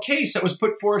quintessential case that was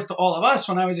put forth to all of us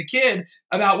when I was a kid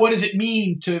about what does it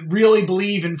mean to really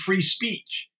believe in free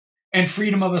speech and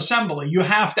freedom of assembly. You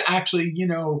have to actually,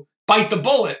 bite the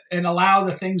bullet and allow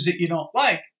the things that you don't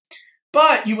like.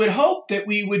 But you would hope that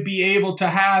we would be able to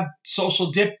have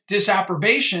social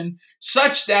disapprobation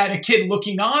such that a kid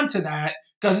looking on to that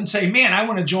doesn't say, man, I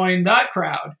want to join that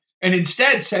crowd. And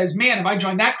instead says, man, if I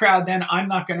join that crowd, then I'm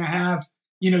not going to have,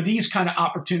 these kind of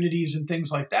opportunities and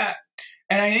things like that.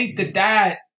 And I think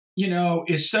that,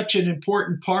 is such an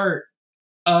important part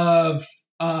of,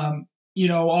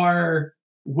 our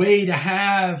way to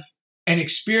have and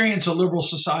experience a liberal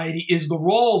society, is the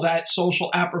role that social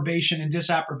approbation and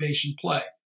disapprobation play.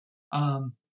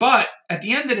 But at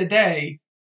the end of the day,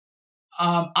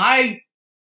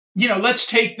 let's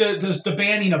take the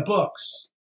banning of books.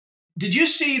 Did you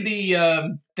see the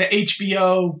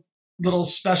HBO little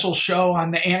special show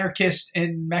on the anarchist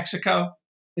in Mexico?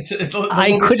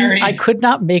 I could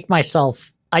not make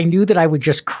myself. I knew that I would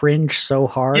just cringe so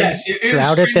hard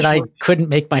throughout it that I couldn't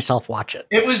make myself watch it.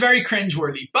 It was very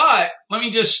cringeworthy. But let me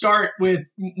just start with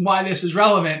why this is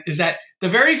relevant, is that the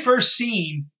very first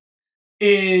scene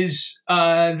is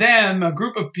a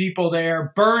group of people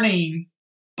there, burning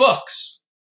books.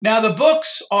 Now, the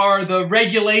books are the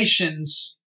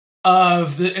regulations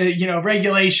of the,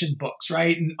 regulation books,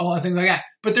 right? And all the things like that.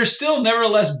 But they're still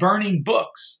nevertheless burning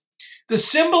books. The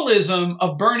symbolism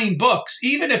of burning books,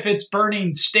 even if it's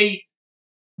burning state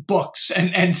books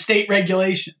and state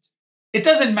regulations, it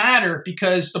doesn't matter,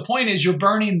 because the point is you're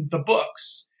burning the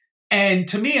books. And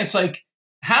to me, it's like,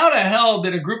 how the hell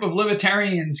did a group of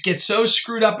libertarians get so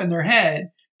screwed up in their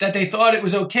head that they thought it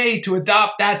was okay to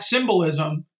adopt that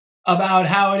symbolism about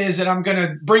how it is that I'm going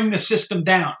to bring the system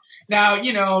down? Now,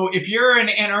 if you're an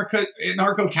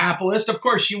anarcho-capitalist, of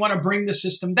course you want to bring the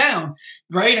system down,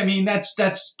 right? I mean,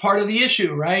 that's part of the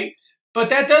issue, right? But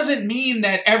that doesn't mean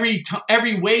that every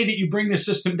way that you bring the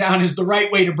system down is the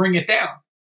right way to bring it down,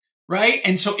 right?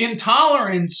 And so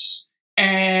intolerance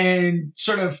and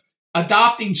sort of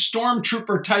adopting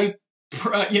stormtrooper type,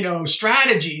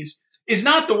 strategies is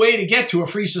not the way to get to a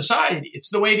free society. It's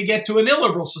the way to get to an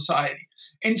illiberal society.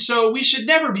 And so we should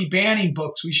never be banning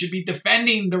books. We should be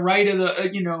defending the right of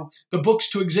the books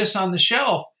to exist on the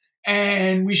shelf.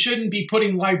 And we shouldn't be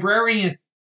putting librarians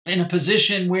in a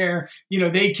position where,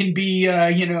 they can be,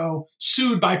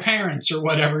 sued by parents or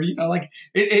whatever,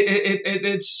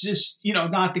 it's just,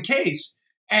 not the case.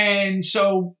 And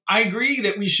so I agree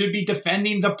that we should be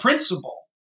defending the principle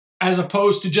as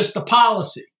opposed to just the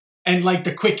policy and like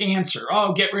the quick answer.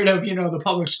 Oh, get rid of, the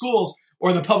public schools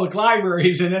or the public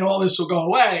libraries, and then all this will go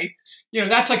away.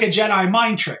 That's like a Jedi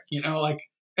mind trick,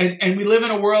 and we live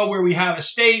in a world where we have a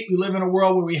state. We live in a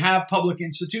world where we have public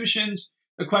institutions.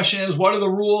 The question is, what are the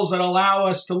rules that allow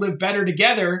us to live better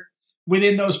together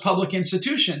within those public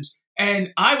institutions? And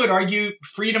I would argue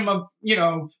freedom of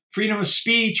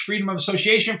speech, freedom of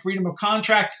association, freedom of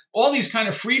contract, all these kind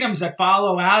of freedoms that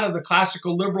follow out of the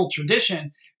classical liberal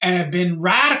tradition and have been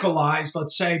radicalized,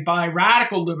 let's say, by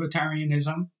radical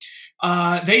libertarianism.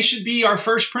 They should be our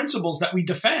first principles that we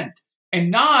defend, and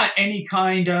not any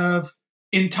kind of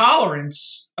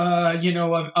intolerance,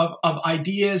 of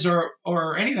ideas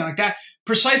or anything like that,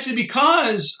 precisely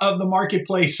because of the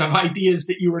marketplace of ideas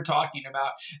that you were talking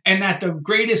about, and that the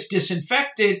greatest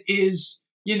disinfectant is,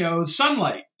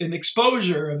 sunlight and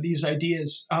exposure of these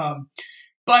ideas.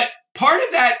 But part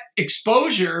of that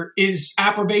exposure is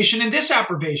approbation and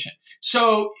disapprobation.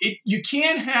 So you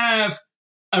can't have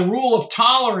a rule of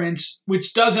tolerance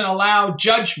which doesn't allow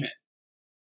judgment.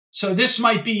 So this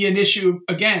might be an issue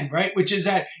again, right? Which is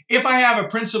that if I have a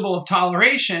principle of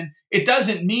toleration, it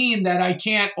doesn't mean that I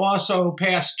can't also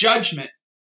pass judgment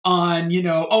on,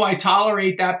 I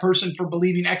tolerate that person for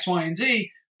believing X, Y, and Z,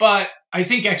 but I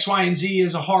think X, Y, and Z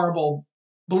is a horrible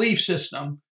belief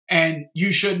system and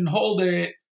you shouldn't hold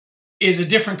it, is a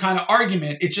different kind of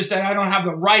argument. It's just that I don't have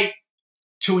the right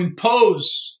to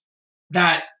impose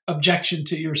that objection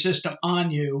to your system on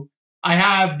you. I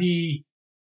have the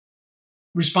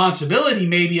responsibility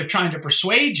maybe of trying to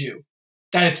persuade you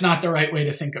that it's not the right way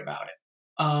to think about it.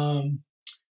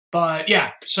 But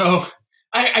yeah, so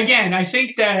I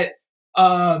think that,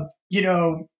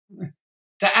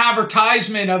 the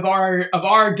advertisement of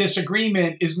our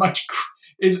disagreement is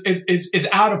is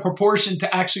out of proportion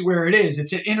to actually where it is.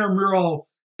 It's an intramural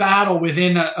battle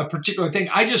within a particular thing.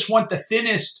 I just want the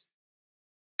thinnest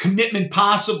commitment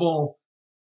possible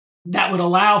that would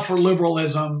allow for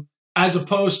liberalism as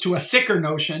opposed to a thicker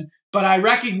notion. But I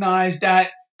recognize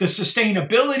that the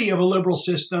sustainability of a liberal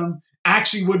system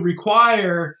actually would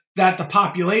require that the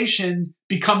population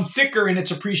become thicker in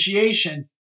its appreciation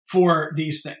for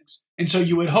these things. And so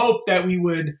you would hope that we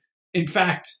would, in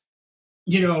fact,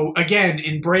 again,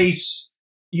 embrace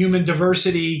human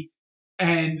diversity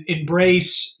and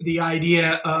embrace the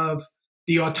idea of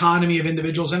the autonomy of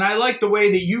individuals. And I like the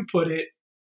way that you put it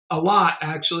a lot,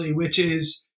 actually, which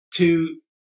is to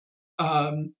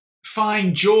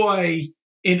find joy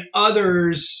in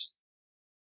others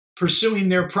pursuing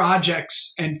their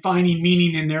projects and finding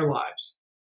meaning in their lives.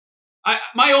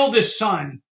 My oldest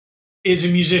son is a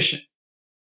musician,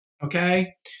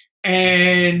 okay?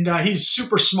 And he's a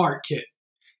super smart kid.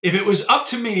 If it was up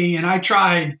to me, and I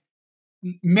tried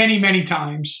many, many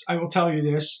times, I will tell you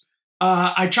this,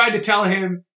 I tried to tell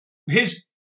him his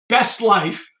best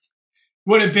life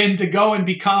would have been to go and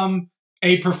become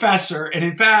a professor, and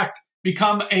in fact,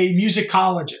 become a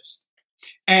musicologist.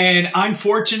 And I'm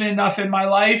fortunate enough in my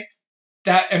life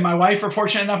and my wife are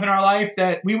fortunate enough in our life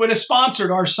that we would have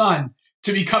sponsored our son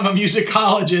to become a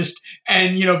musicologist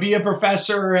and, be a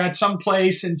professor at some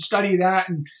place and study that.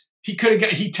 And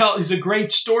he's a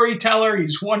great storyteller.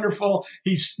 He's wonderful.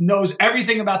 He knows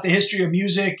everything about the history of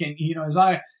music. And, he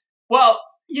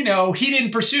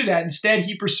didn't pursue that. Instead,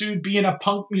 he pursued being a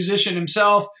punk musician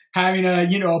himself, having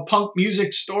a punk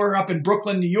music store up in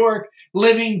Brooklyn, New York,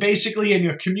 living basically in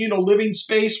a communal living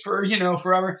space for,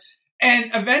 forever.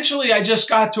 And eventually I just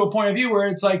got to a point of view where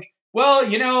it's like, well,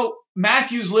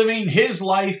 Matthew's living his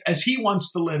life as he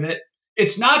wants to live it.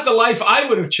 It's not the life I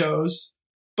would have chose,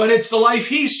 but it's the life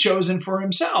he's chosen for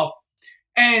himself.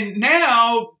 And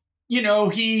now,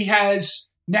 he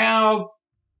has now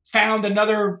found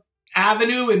another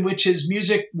avenue in which his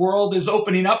music world is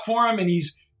opening up for him. And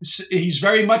he's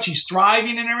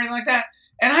thriving and everything like that.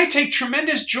 And I take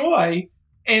tremendous joy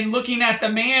in looking at the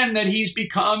man that he's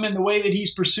become and the way that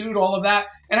he's pursued all of that.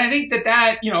 And I think that,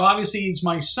 obviously he's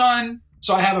my son,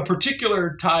 so I have a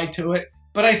particular tie to it.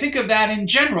 But I think of that in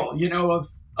general,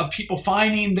 of people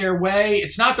finding their way.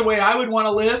 It's not the way I would want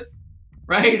to live,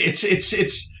 right? It's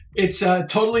a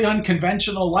totally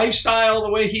unconventional lifestyle, the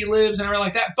way he lives and everything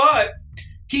like that. But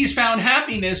he's found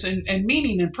happiness and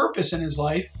meaning and purpose in his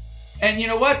life. And you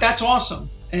know what? That's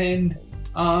awesome. And,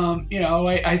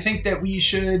 I think that we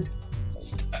should,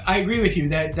 I agree with you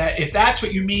that if that's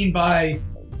what you mean by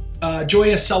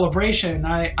joyous celebration,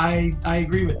 I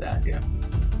agree with that. Yeah.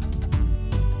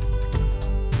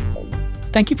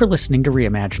 Thank you for listening to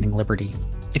Reimagining Liberty.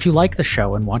 If you like the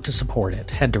show and want to support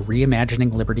it, head to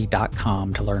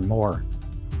reimaginingliberty.com to learn more.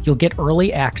 You'll get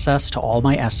early access to all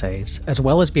my essays, as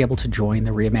well as be able to join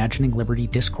the Reimagining Liberty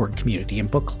Discord community and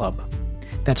book club.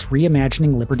 That's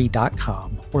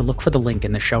reimaginingliberty.com, or look for the link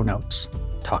in the show notes.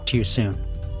 Talk to you soon.